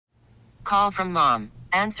call from mom.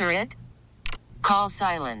 Answer it. Call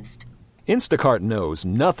silenced. Instacart knows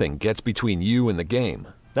nothing gets between you and the game.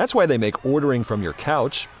 That's why they make ordering from your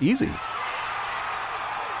couch easy.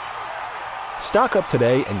 Stock up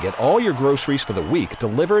today and get all your groceries for the week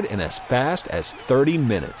delivered in as fast as 30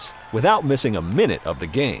 minutes without missing a minute of the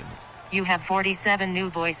game. You have 47 new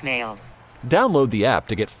voicemails. Download the app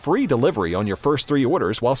to get free delivery on your first 3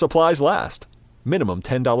 orders while supplies last. Minimum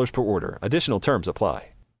 $10 per order. Additional terms apply.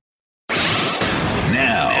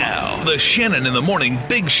 Now, the Shannon in the Morning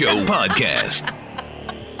Big Show podcast.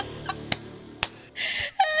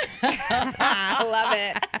 I love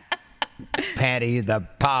it. Patty the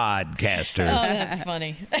podcaster. Oh, that's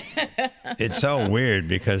funny. It's so weird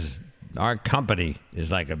because our company is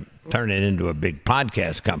like turning it into a big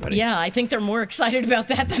podcast company. Yeah, I think they're more excited about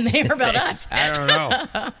that than they are about us. I don't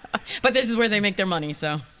know. But this is where they make their money,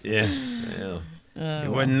 so. Yeah.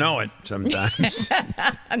 You wouldn't know it sometimes.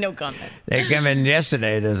 No comment. They came in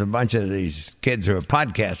yesterday. There's a bunch of these kids who are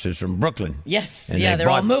podcasters from Brooklyn. Yes. And they're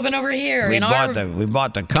all moving over here. We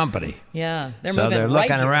bought the company. Yeah, they're so moving they're right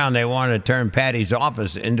looking here. around. They want to turn Patty's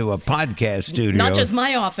office into a podcast studio. Not just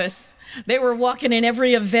my office. They were walking in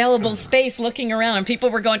every available space looking around, and people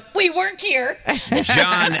were going, we work here.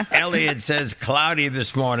 John Elliott says cloudy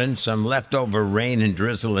this morning, some leftover rain and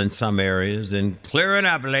drizzle in some areas, then clearing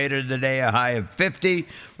up later today, a high of 50,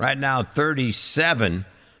 right now 37.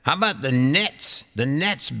 How about the Nets? The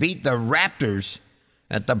Nets beat the Raptors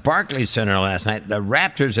at the Barclays Center last night. The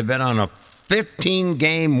Raptors have been on a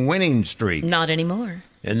 15-game winning streak. Not anymore.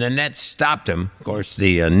 And the Nets stopped them. Of course,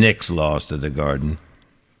 the Knicks lost to the Garden.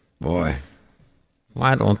 Boy,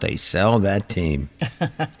 why don't they sell that team?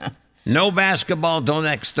 No basketball till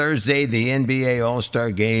next Thursday, the NBA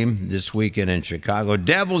All-Star Game this weekend in Chicago.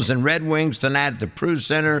 Devils and Red Wings tonight at the Prue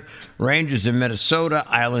Center. Rangers in Minnesota,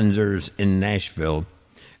 Islanders in Nashville.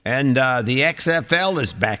 And the XFL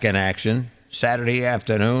is back in action Saturday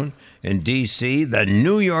afternoon in D.C. The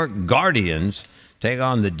New York Guardians take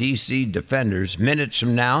on the D.C. Defenders. Minutes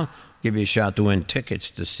from now, give you a shot to win tickets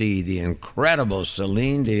to see the incredible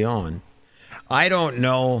Celine Dion. I don't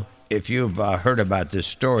know if you've heard about this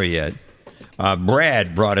story yet.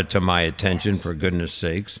 Brad brought it to my attention, for goodness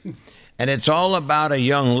sakes. And it's all about a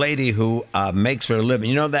young lady who makes her living.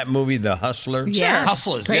 You know that movie, The Hustler? Yeah.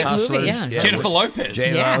 Hustlers, Great yeah. movie, yeah. Jennifer Lopez.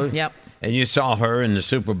 J-Lo. Yeah. Yep. And you saw her in the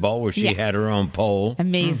Super Bowl where she had her own pole.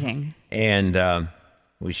 Amazing. And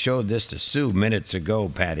we showed this to Sue minutes ago,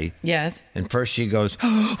 Patty. Yes. And first she goes,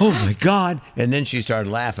 oh, my God. And then she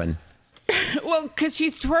started laughing. Well, because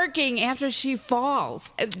she's twerking after she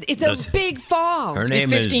falls. It's a big fall. Her name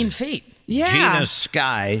 15 is feet. Yeah. Gina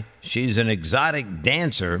Sky. She's an exotic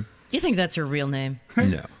dancer. You think that's her real name?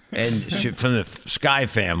 No. And she, from the Sky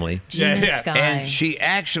family. Gina yeah. Sky. And she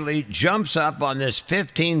actually jumps up on this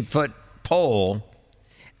 15-foot pole,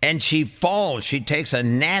 and she falls. She takes a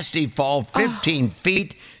nasty fall, 15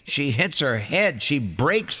 feet. She hits her head. She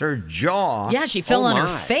breaks her jaw. Yeah, she fell on her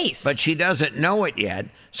face. But she doesn't know it yet.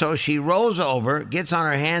 So she rolls over, gets on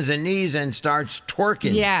her hands and knees, and starts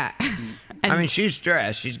twerking. Yeah. I mean, she's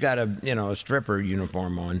dressed. She's got a stripper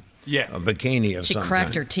uniform on. Yeah. A bikini of she some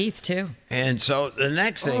cracked kind. her teeth, too. And so the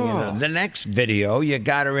next thing, the next video, you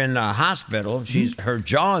got her in the hospital. Her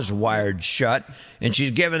jaw's wired shut, and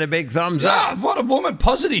she's giving a big thumbs Ah, up. what a woman.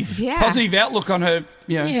 Positive. Yeah. Positive outlook on her,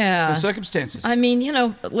 Yeah. her circumstances. I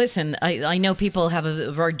mean, listen, I know people are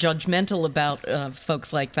very judgmental about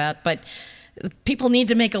folks like that, but people need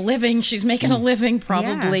to make a living. She's making a living,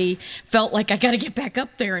 probably felt like I got to get back up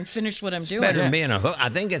there and finish what I'm doing. Better than being a hook. I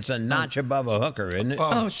think it's a notch above a hooker, isn't it?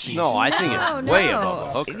 Oh, geez. No, I think it's way above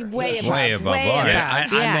a hooker. Way above. Way above. Way All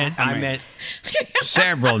right. above. I meant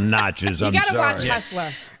several notches. You I'm gotta sorry. watch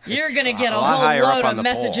Hustler. You're going to get a lot whole higher up load on of the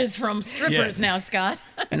messages from strippers now, Scott.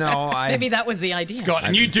 No, Maybe that was the idea. Scott,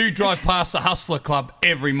 and you do drive past the Hustler Club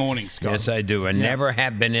every morning, Scott. Yes, I do. I never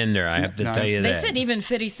have been in there. I have to tell you They that. said even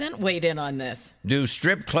 50 Cent weighed in on this. Do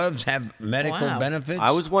strip clubs have medical Wow. benefits? I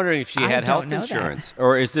was wondering if she I had don't health know that. insurance,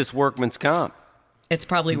 or is this workman's comp? It's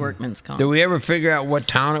probably workman's comp. Did we ever figure out what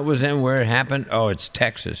town it was in, where it happened? Oh, it's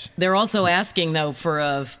Texas. They're also asking, though,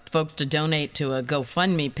 for folks to donate to a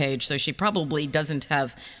GoFundMe page, so she probably doesn't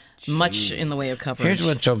have much in the way of coverage. Here's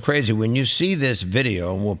what's so crazy. When you see this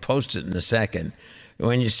video, and we'll post it in a second,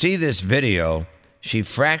 when you see this video, she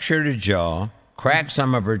fractured her jaw, cracked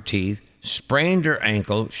some of her teeth, sprained her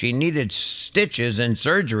ankle. She needed stitches and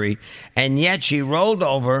surgery, and yet she rolled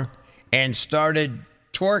over and started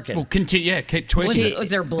twerking. Well, continue. Keep twerking. Was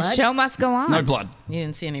there blood? The show must go on. No blood. You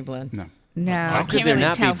didn't see any blood? No. No, How I could can't there really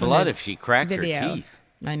not tell be from blood the if she cracked video. her teeth?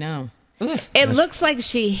 I know. It looks like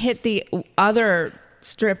she hit the other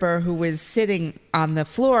stripper who was sitting on the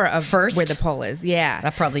floor of First? where the pole is. Yeah.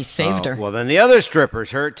 That probably saved her. Well, then the other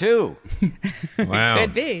strippers hurt too. Wow.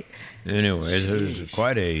 Could be. Anyways, it was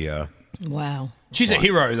quite a. Wow. She's a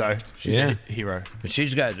hero, though. She's Yeah. a hero.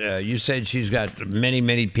 She's got. You said she's got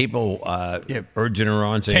many people urging her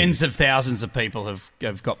on. Saying, Tens of thousands of people have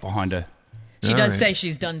got behind her. She All does right. say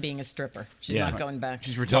she's done being a stripper. She's Yeah. not going back.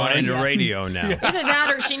 She's going retiring. into radio now. Either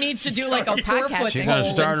that or she needs to do like a 4-foot She's pole going to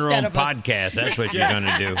start her instead own of a... podcast. That's what you're going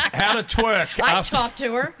to do. How to twerk. I after- talked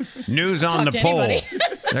to her. News on Talk the to pole. anybody.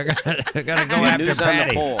 They're going to go after News on the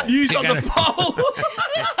Patty. pole. Use on the pole.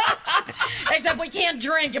 Except we can't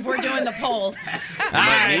drink if we're doing the poll.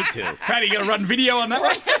 I need to. Patty, you got to run video on that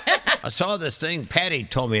one? I saw this thing. Patty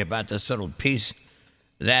told me about this little piece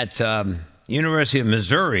that University of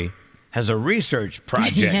Missouri has a research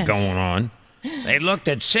project Yes. going on. They looked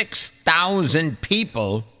at 6,000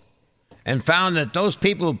 people and found that those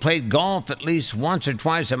people who played golf at least once or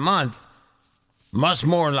twice a month much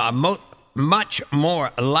more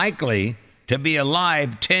likely to be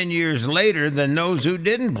alive 10 years later than those who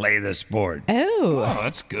didn't play the sport. Oh. Oh,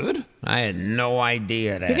 that's good. I had no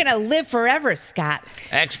idea that. You're going to live forever, Scott.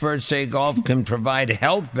 Experts say golf can provide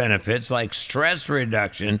health benefits like stress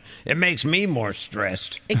reduction. It makes me more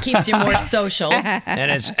stressed. It keeps you more social.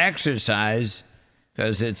 And it's exercise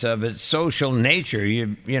because it's of its social nature.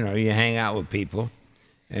 You hang out with people,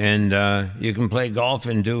 and you can play golf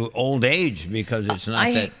and do old age because it's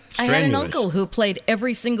not that I strenuous. had an uncle who played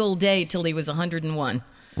every single day till he was 101.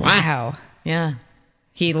 Wow. Yeah.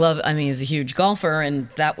 He loved, he's a huge golfer, and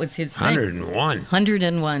that was his thing. 101.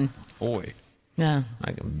 101. Boy, Yeah.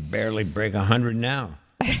 I can barely break 100 now.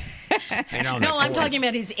 No, I'm talking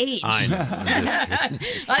about his age. I know.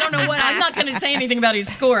 I don't know what. I'm not going to say anything about his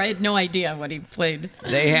score. I had no idea what he played.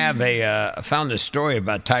 They have found a story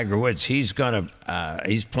about Tiger Woods. He's playing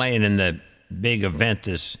in the big event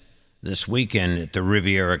this weekend at the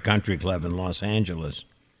Riviera Country Club in Los Angeles.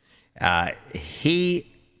 He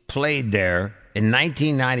played there in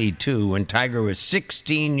 1992 when Tiger was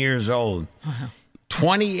 16 years old. Wow.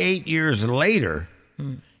 28 years later,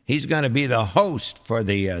 he's going to be the host for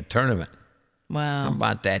the tournament. Wow. How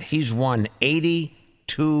about that? He's won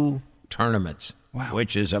 82 tournaments,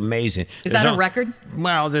 which is amazing. Is that a record?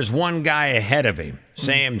 Well, there's one guy ahead of him,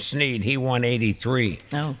 Sam Snead. He won 83.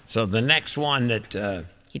 Oh. So the next one that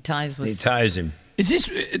He ties him. Is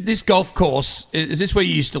this golf course? Is this where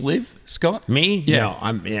you used to live, Scott? Me? Yeah.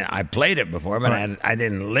 No, I played it before, but I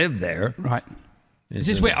didn't live there. Right. Is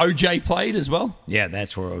this where OJ played as well? Yeah,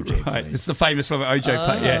 that's where OJ Right. played. It's the famous one where OJ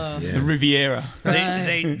played. Yeah. The Riviera.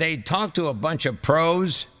 They talked to a bunch of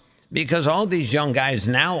pros because all these young guys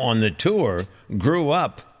now on the tour grew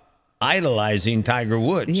up idolizing Tiger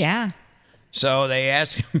Woods. Yeah. So they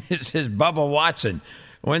asked him, this is Bubba Watson,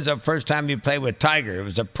 when's the first time you played with Tiger? It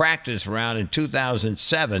was a practice round in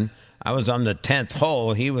 2007. I was on the 10th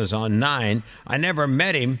hole. He was on 9. I never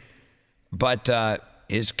met him, but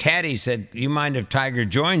his caddy said, you mind if Tiger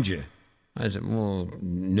joined you? I said, well,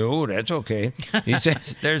 no, that's okay. He said,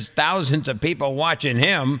 there's thousands of people watching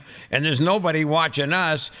him, and there's nobody watching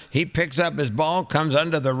us. He picks up his ball, comes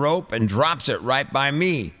under the rope, and drops it right by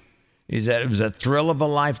me. He said, it was a thrill of a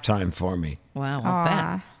lifetime for me. Wow, I'll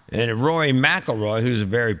bet. And Rory McIlroy, who's a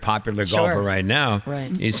very popular golfer right now,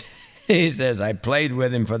 Right. he says, I played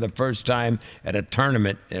with him for the first time at a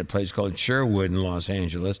tournament at a place called Sherwood in Los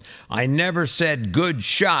Angeles. I never said good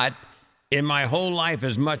shot in my whole life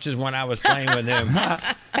as much as when I was playing with him.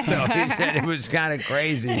 So he said it was kind of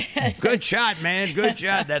crazy. Good shot, man. Good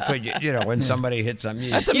shot. That's what when somebody hits something.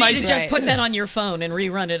 That's You amazing. should just put that on your phone and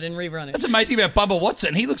rerun it. That's amazing about Bubba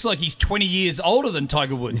Watson. He looks like he's 20 years older than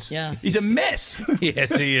Tiger Woods. Yeah. He's a mess.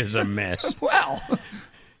 Yes, he is a mess. Wow.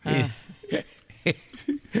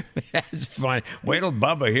 That's funny. Wait till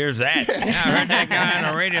Bubba hears that. I heard that guy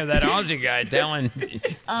on the radio, that Aussie guy, talking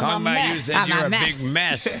about you, said I'm you're a a big mess.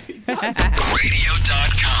 mess.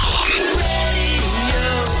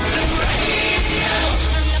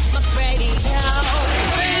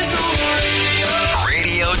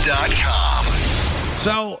 Radio.com.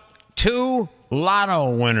 So, 2 lotto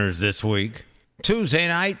winners this week. Tuesday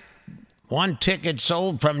night, 1 ticket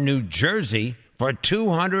sold from New Jersey for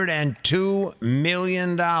 $202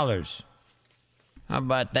 million. How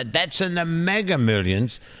about that? That's in the Mega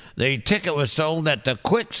Millions. The ticket was sold at the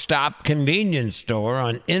Quick Stop convenience store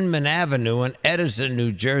on Inman Avenue in Edison,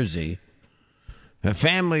 New Jersey. The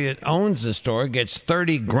family that owns the store gets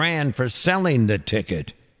 $30,000 for selling the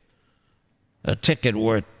ticket. A ticket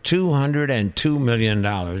worth $202 million.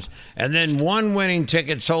 And then 1 winning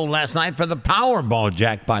ticket sold last night for the Powerball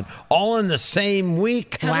jackpot, all in the same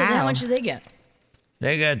week. How much did they get?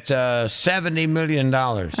 They got $70 million.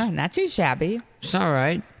 Oh, not too shabby. It's all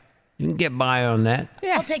right. You can get by on that.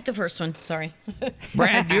 Yeah. I'll take the first one. Sorry.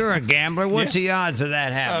 Brad, you're a gambler. What's the odds of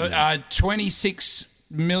that happening? 26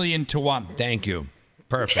 million to 1. Thank you.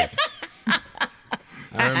 Perfect.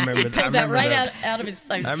 I remember Pulled that right out of his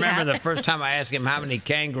I remember the first time I asked him how many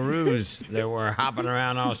kangaroos there were hopping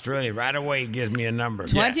around Australia. Right away, he gives me a number.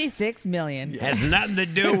 26 million. Has nothing to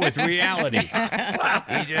do with reality.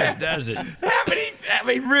 He just does it.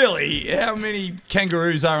 How many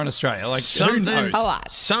kangaroos are in Australia? Like, who knows? A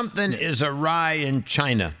lot. Something is awry in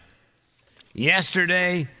China.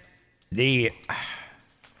 Yesterday, the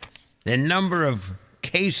number of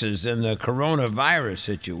cases in the coronavirus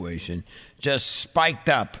situation just spiked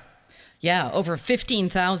up. Yeah, over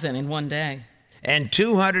 15,000 in one day. And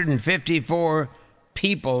 254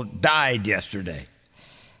 people died yesterday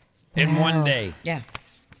in one day. Yeah.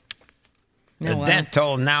 The death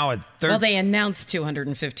toll now at 30. Well, they announced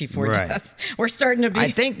 254 Right. deaths. We're starting to be. I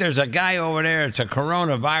think there's a guy over there, it's a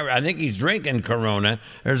coronavirus. I think he's drinking Corona.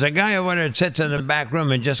 There's a guy over there that sits in the back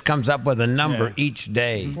room and just comes up with a number each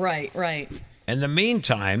day. Right. In the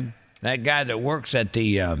meantime, that guy that works at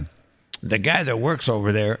the guy that works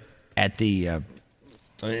over there at the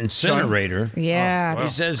incinerator. Yeah. He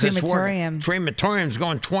says crematorium's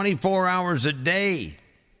going 24 hours a day.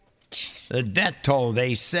 The death toll,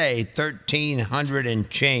 they say, 1,300 and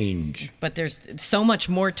change. But there's so much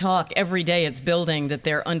more talk every day. It's building that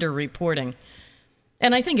they're underreporting.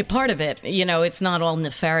 And I think a part of it, it's not all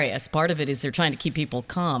nefarious. Part of it is they're trying to keep people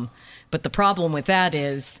calm. But the problem with that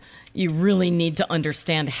is you really need to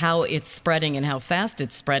understand how it's spreading and how fast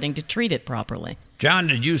it's spreading to treat it properly. John,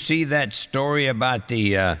 did you see that story about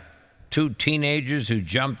the two teenagers who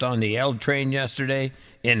jumped on the L train yesterday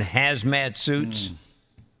in hazmat suits?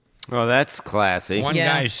 Oh, that's classy. One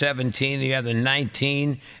guy's 17, the other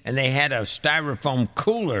 19, and they had a styrofoam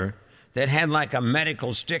cooler that had like a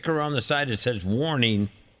medical sticker on the side that says, warning,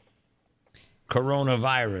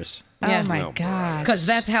 coronavirus. Yeah. Oh, my gosh. Because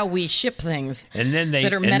that's how we ship things And then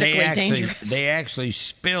that are medically dangerous. They actually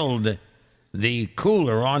spilled the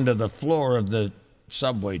cooler onto the floor of the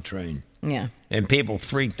subway train. Yeah. And people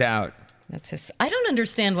freaked out. I don't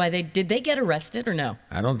understand why did they get arrested or no?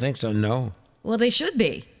 I don't think so, no. Well, they should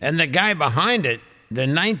be. And the guy behind it, the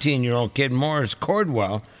 19-year-old kid, Morris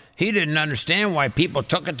Cordwell, he didn't understand why people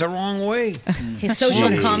took it the wrong way. His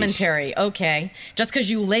social commentary, okay. Just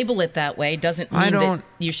because you label it that way doesn't mean that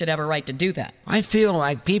you should have a right to do that. I feel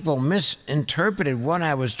like people misinterpreted what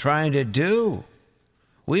I was trying to do.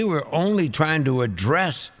 We were only trying to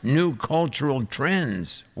address new cultural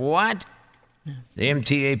trends. What? The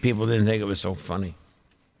MTA people didn't think it was so funny.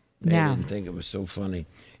 They didn't think it was so funny.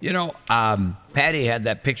 Patty had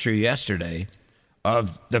that picture yesterday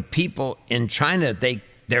of the people in China.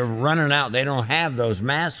 They're running out. They don't have those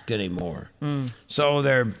masks anymore. So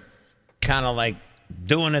they're kind of like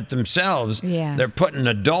doing it themselves. Yeah. They're putting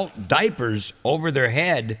adult diapers over their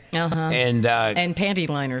head and panty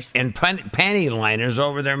liners. And panty liners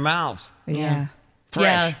over their mouths. Yeah.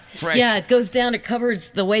 Fresh. Yeah, it goes down. It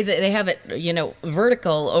covers the way that they have it,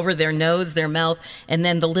 vertical over their nose, their mouth, and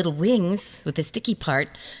then the little wings with the sticky part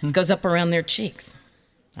goes up around their cheeks.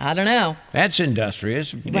 I don't know. That's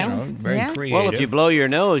industrious. Very creative. Well, if you blow your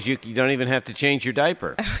nose, you don't even have to change your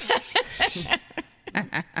diaper.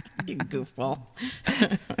 You goofball.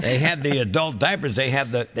 They have the adult diapers.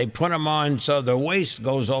 They put them on so the waist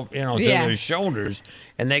goes over, to their shoulders,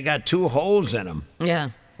 and they got two holes in them.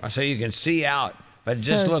 Yeah. So you can see out. But it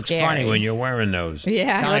just So looks scary. funny when you're wearing those.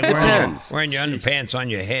 Yeah. Like Depends. wearing your underpants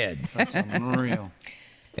on your head. That's unreal.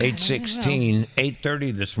 8:16,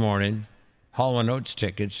 8:30 this morning. Hall & Oates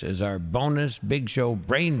tickets is our bonus Big Show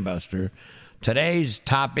Brain Buster. Today's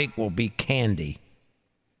topic will be candy.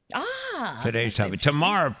 Today's topic.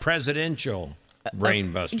 Tomorrow, presidential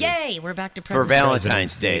Brain Buster. Yay, we're back to For president.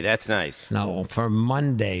 Valentine's Day. That's nice. No, for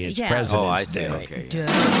Monday, it's Yeah. President's Oh, I see. Day. Okay.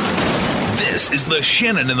 This is the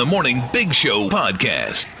Shannon in the Morning Big Show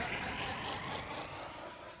podcast.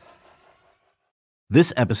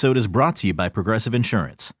 This episode is brought to you by Progressive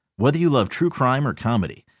Insurance. Whether you love true crime or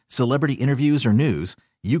comedy, celebrity interviews or news,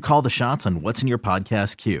 you call the shots on what's in your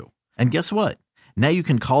podcast queue. And guess what? Now you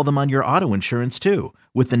can call them on your auto insurance too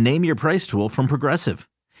with the Name Your Price tool from Progressive.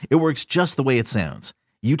 It works just the way it sounds.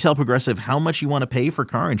 You tell Progressive how much you want to pay for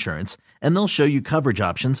car insurance, and they'll show you coverage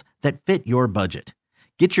options that fit your budget.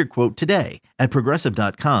 Get your quote today at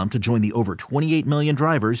Progressive.com to join the over 28 million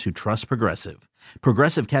drivers who trust Progressive.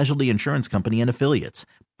 Progressive Casualty Insurance Company and Affiliates.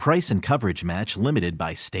 Price and coverage match limited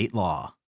by state law.